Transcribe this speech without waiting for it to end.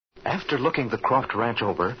After looking the Croft Ranch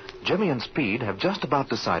over, Jimmy and Speed have just about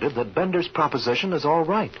decided that Bender's proposition is all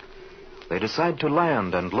right. They decide to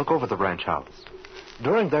land and look over the ranch house.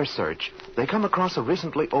 During their search, they come across a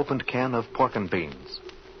recently opened can of pork and beans.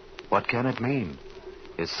 What can it mean?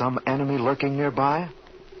 Is some enemy lurking nearby?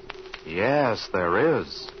 Yes, there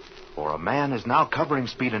is. For a man is now covering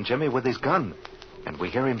Speed and Jimmy with his gun. And we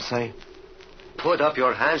hear him say, "Put up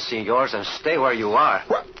your hands, senors, and stay where you are."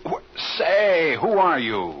 What? Say, who are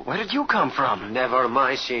you? Where did you come from? Never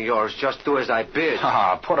mind, senors. Just do as I bid.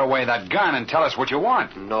 Put away that gun and tell us what you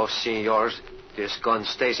want. No, senors. This gun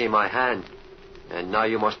stays in my hand. And now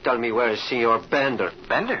you must tell me where is Senor Bender.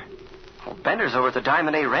 Bender? Well, Bender's over at the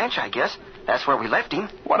Diamond A Ranch, I guess. That's where we left him.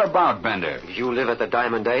 What about Bender? You live at the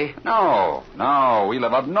Diamond A? No. We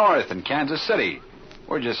live up north in Kansas City.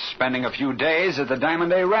 We're just spending a few days at the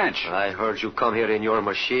Diamond A Ranch. I heard you come here in your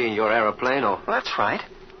machine, your aeroplano. Well, that's right.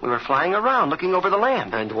 We were flying around looking over the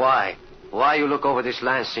land. And why? Why you look over this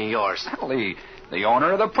land, senors? Well, the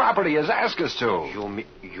owner of the property has asked us to.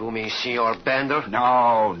 You mean Senor Bender?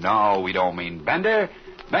 No, we don't mean Bender.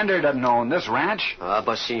 Bender doesn't own this ranch.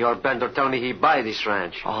 But Senor Bender tell me he buy this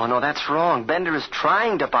ranch. Oh, no, that's wrong. Bender is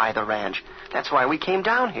trying to buy the ranch. That's why we came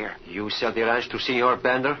down here. You sell the ranch to Senor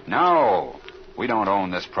Bender? No. We don't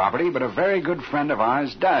own this property, but a very good friend of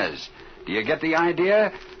ours does. Do you get the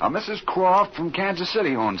idea? Mrs. Croft from Kansas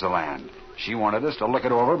City owns the land. She wanted us to look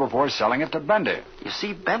it over before selling it to Bender. You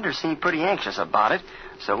see, Bender seemed pretty anxious about it,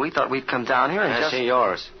 so we thought we'd come down here and just...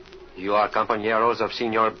 Senors, you are compañeros of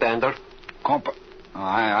Senor Bender?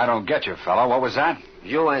 I don't get you, fella. What was that?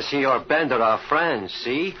 You and Senor Bender are friends,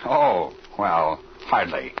 see? Oh, well,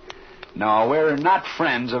 hardly. No, we're not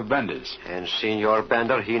friends of Bender's. And Senor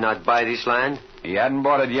Bender, he not buy this land? He hadn't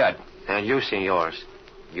bought it yet. And you, senors,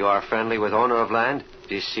 you are friendly with owner of land?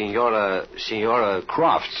 This Senora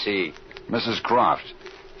Croft. See. Mrs. Croft.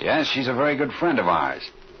 Yes, she's a very good friend of ours.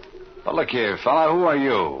 But look here, fella, who are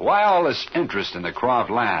you? Why all this interest in the Croft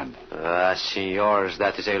land? Senors,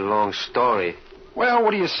 that is a long story. Well,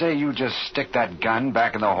 what do you say you just stick that gun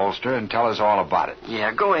back in the holster and tell us all about it?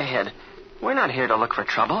 Yeah, go ahead. We're not here to look for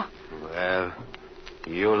trouble. Well,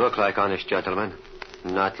 you look like honest gentlemen.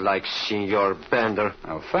 Not like Senor Bender.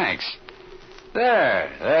 Oh, thanks. There,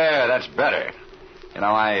 that's better. You know,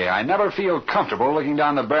 I never feel comfortable looking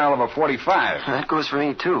down the barrel of a .45. That goes for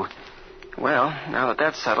me, too. Well, now that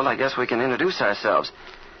that's settled, I guess we can introduce ourselves.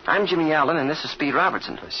 I'm Jimmy Allen, and this is Speed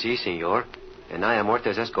Robertson. Si, senor. And I am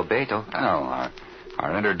Ortiz Escobedo. Well,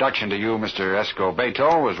 our introduction to you, Mr.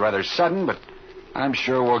 Escobedo, was rather sudden, but I'm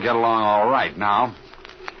sure we'll get along all right now.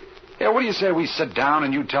 Yeah, what do you say we sit down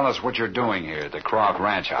and you tell us what you're doing here at the Croft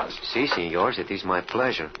Ranch House? Si, senors, it is my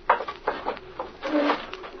pleasure.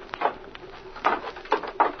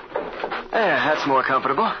 That's more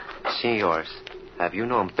comfortable. Senors, have you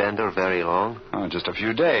known Bender very long? Oh, just a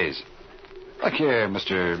few days. Look here,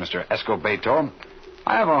 Mr. Escobedo.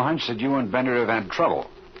 I have a hunch that you and Bender have had trouble.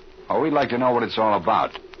 Oh, we'd like to know what it's all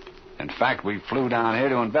about. In fact, we flew down here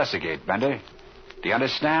to investigate Bender. Do you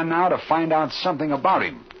understand now? To find out something about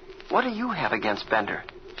him. What do you have against Bender?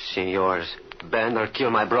 Senors, Bender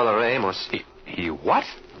killed my brother Amos. He what?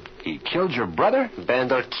 He killed your brother?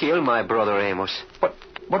 Bender killed my brother Amos.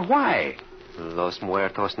 But why? Los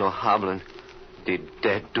muertos no hablan. The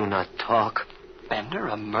dead do not talk. Bender,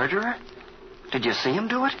 a murderer? Did you see him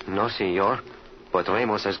do it? No, senor. But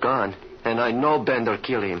Ramos is gone, and I know Bender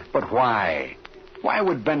killed him. But why? Why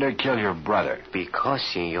would Bender kill your brother? Because,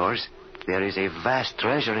 senors, there is a vast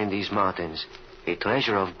treasure in these mountains. A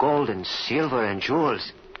treasure of gold and silver and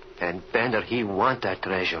jewels. And Bender, he want that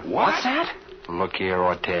treasure. What's that? Look here,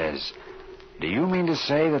 Ortiz. Do you mean to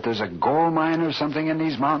say that there's a gold mine or something in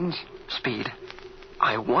these mountains? Speed,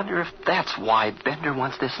 I wonder if that's why Bender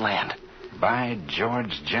wants this land. By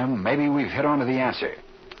George, Jim, maybe we've hit on to the answer.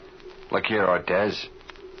 Look here, Ortiz.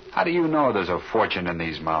 How do you know there's a fortune in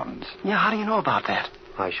these mountains? Yeah, how do you know about that?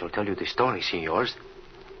 I shall tell you the story, senors.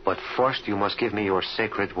 But first you must give me your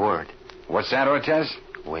sacred word. What's that, Ortiz?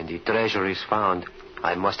 When the treasure is found,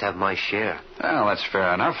 I must have my share. Well, that's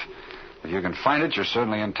fair enough. If you can find it, you're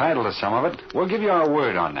certainly entitled to some of it. We'll give you our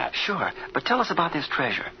word on that. Sure, but tell us about this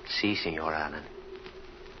treasure. Si, Senor Allen.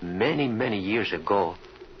 Many, many years ago,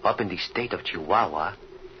 up in the state of Chihuahua,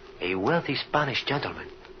 a wealthy Spanish gentleman,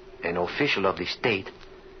 an official of the state,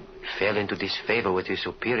 fell into disfavor with his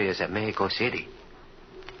superiors at Mexico City.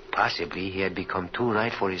 Possibly he had become too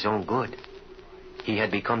right for his own good. He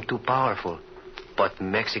had become too powerful, but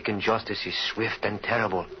Mexican justice is swift and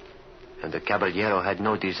terrible, and the caballero had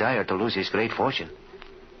no desire to lose his great fortune.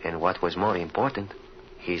 And what was more important,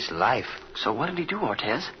 his life. So what did he do,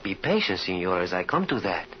 Ortiz? Be patient, senor, as I come to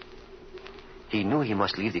that. He knew he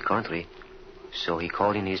must leave the country, so he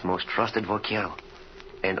called in his most trusted vaquero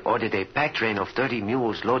and ordered a pack train of 30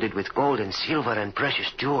 mules loaded with gold and silver and precious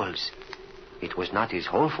jewels. It was not his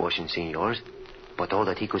whole fortune, senors, but all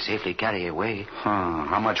that he could safely carry away.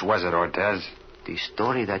 How much was it, Ortez? The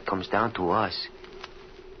story that comes down to us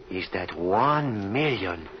is that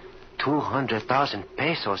 1,200,000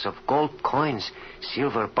 pesos of gold coins,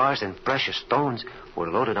 silver bars, and precious stones were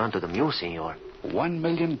loaded onto the mule, senor.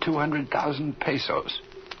 1,200,000 pesos.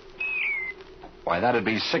 Why, that'd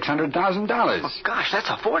be $600,000. Oh, gosh, that's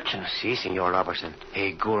a fortune. Si, Senor Robertson.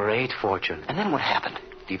 A great fortune. And then what happened?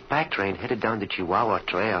 The pack train headed down the Chihuahua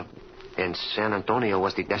Trail, and San Antonio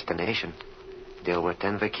was the destination. There were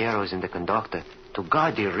 10 vaqueros in the conductor to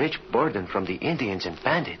guard the rich burden from the Indians and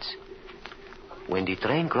bandits. When the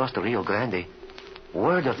train crossed the Rio Grande,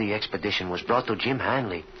 word of the expedition was brought to Jim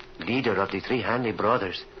Hanley, leader of the 3 Hanley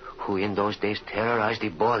brothers, who in those days terrorized the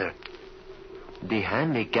border. The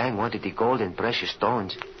Hanley gang wanted the gold and precious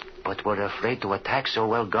stones, but were afraid to attack so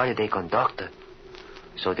well-guarded a conductor.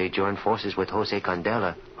 So they joined forces with Jose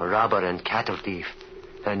Candela, a robber and cattle thief,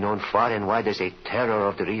 and known far and wide as a terror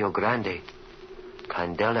of the Rio Grande.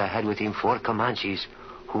 Candela had with him 4 Comanches,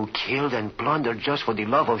 who killed and plundered just for the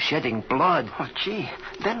love of shedding blood. Oh, gee.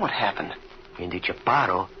 Then what happened? In the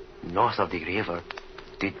Chaparro, north of the river,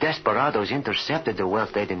 the desperados intercepted the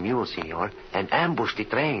wealth-laden mules, senor, and ambushed the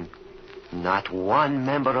train. Not one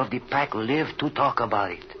member of the pack lived to talk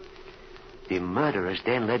about it. The murderers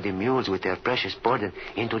then led the mules with their precious burden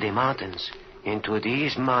into the mountains. Into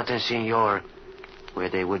these mountains, senor, where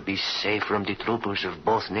they would be safe from the troopers of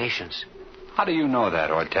both nations. How do you know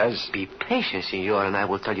that, Ortez? Be patient, senor, and I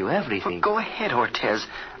will tell you everything. Well, go ahead, Ortez.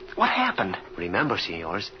 What happened? Remember,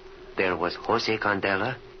 senors, there was Jose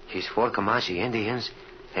Candela, his 4 Comanche Indians,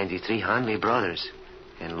 and the 3 Hanley brothers.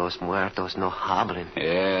 And los muertos no hablan.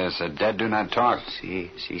 Yes, the dead do not talk.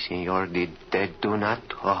 Si, senor, the dead do not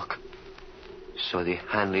talk. So the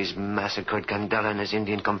Hanleys massacred Candela and his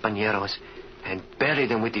Indian compañeros and buried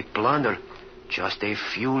them with the plunder just a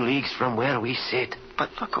few leagues from where we sit. But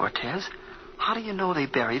look, Ortez, how do you know they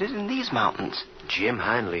buried it in these mountains? Jim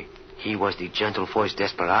Hanley, he was the gentle-voiced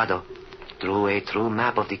desperado, drew a true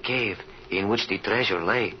map of the cave in which the treasure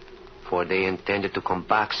lay, for they intended to come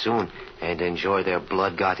back soon and enjoy their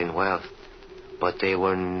blood-gotten wealth. But they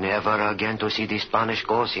were never again to see the Spanish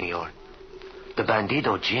gold, senor. The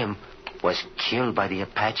bandido Jim was killed by the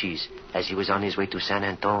Apaches as he was on his way to San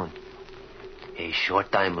Antone. A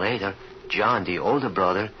short time later, John, the older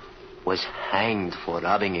brother, was hanged for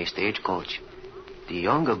robbing a stagecoach. The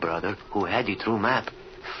younger brother, who had the true map,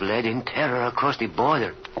 fled in terror across the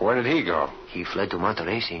border. Where did he go? He fled to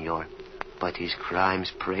Monterrey, senor. But his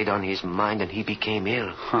crimes preyed on his mind and he became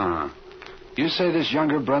ill. You say this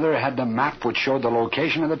younger brother had the map which showed the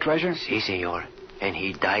location of the treasure? Si, senor. And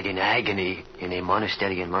he died in agony in a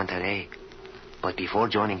monastery in Monterrey. But before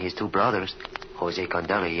joining his 2 brothers, Jose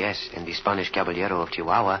Candela, yes, and the Spanish Caballero of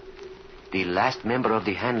Chihuahua, the last member of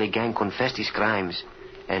the Hanley gang confessed his crimes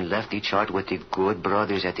and left the chart with the good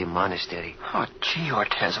brothers at the monastery. Oh, gee,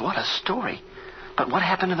 Ortez, what a story. But what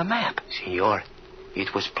happened to the map? Senor,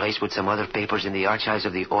 it was placed with some other papers in the archives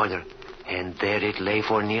of the order, and there it lay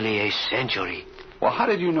for nearly a century. Well, how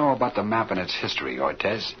did you know about the map and its history,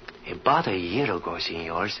 Ortez? About a year ago,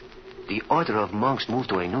 senors, the order of monks moved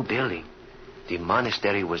to a new building. The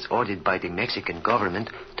monastery was ordered by the Mexican government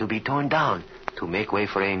to be torn down to make way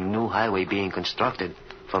for a new highway being constructed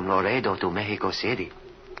from Laredo to Mexico City.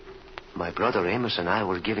 My brother Amos and I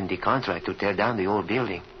were given the contract to tear down the old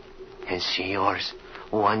building. And, senors,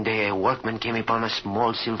 one day a workman came upon a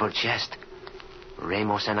small silver chest.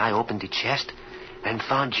 Ramos and I opened the chest and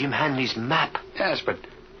found Jim Hanley's map. Yes, but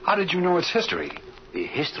how did you know its history? The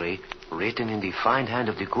history, written in the fine hand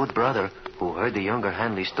of the good brother who heard the younger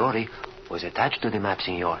Hanley story, was attached to the map,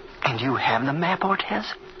 senor. And you have the map, Ortez?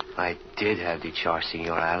 I did have the chart,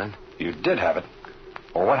 Senor Allen. You did have it.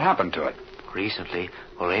 Well, what happened to it? Recently,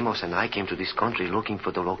 Ramos and I came to this country looking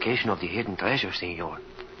for the location of the hidden treasure, senor.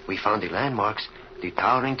 We found the landmarks, the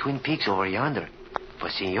towering twin peaks over yonder.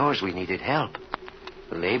 But, senors, we needed help.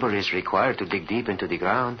 Labor is required to dig deep into the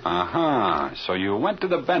ground. So you went to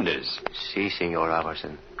the Benders. Si, Senor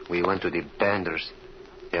Robertson. We went to the Benders.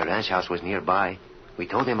 Their ranch house was nearby. We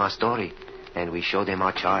told them our story, and we showed them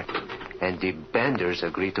our chart. And the Benders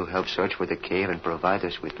agreed to help search for the cave and provide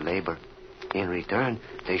us with labor. In return,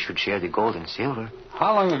 they should share the gold and silver.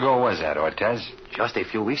 How long ago was that, Ortez? Just a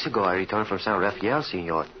few weeks ago, I returned from San Rafael,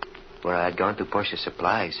 senor, where I had gone to purchase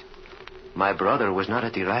supplies. My brother was not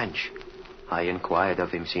at the ranch. I inquired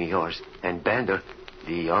of him, senors, and Bender,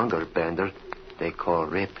 the younger Bender, they call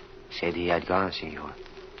Rip, said he had gone, senor.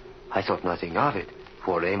 I thought nothing of it,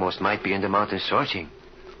 for Amos might be in the mountains searching.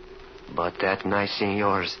 But that night,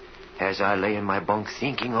 senors, as I lay in my bunk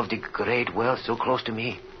thinking of the great wealth so close to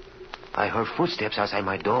me, I heard footsteps outside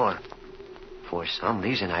my door. For some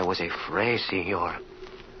reason, I was afraid, senor.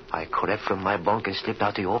 I crept from my bunk and slipped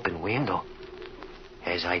out the open window.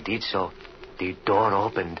 As I did so, the door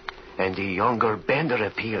opened, and the younger Bender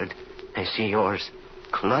appeared. And senors,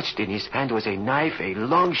 clutched in his hand was a knife, a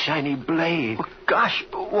long, shiny blade. Oh, gosh,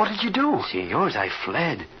 what did you do? Senors, I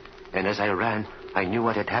fled. And as I ran, I knew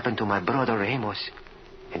what had happened to my brother Amos.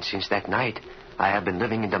 And since that night, I have been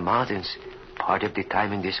living in the mountains, part of the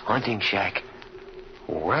time in this hunting shack.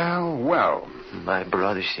 Well, well. My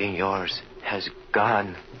brother, senors, has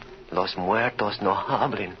gone. Los muertos no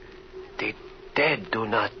hablan. The dead do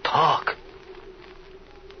not talk.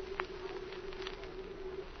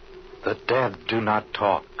 The dead do not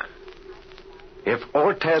talk. If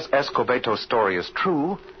Ortez Escobeto's story is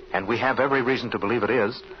true, and we have every reason to believe it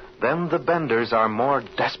is, then the Benders are more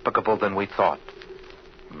despicable than we thought.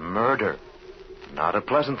 Murder. Not a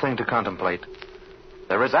pleasant thing to contemplate.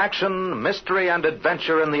 There is action, mystery, and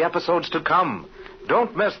adventure in the episodes to come.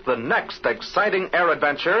 Don't miss the next exciting air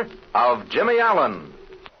adventure of Jimmy Allen.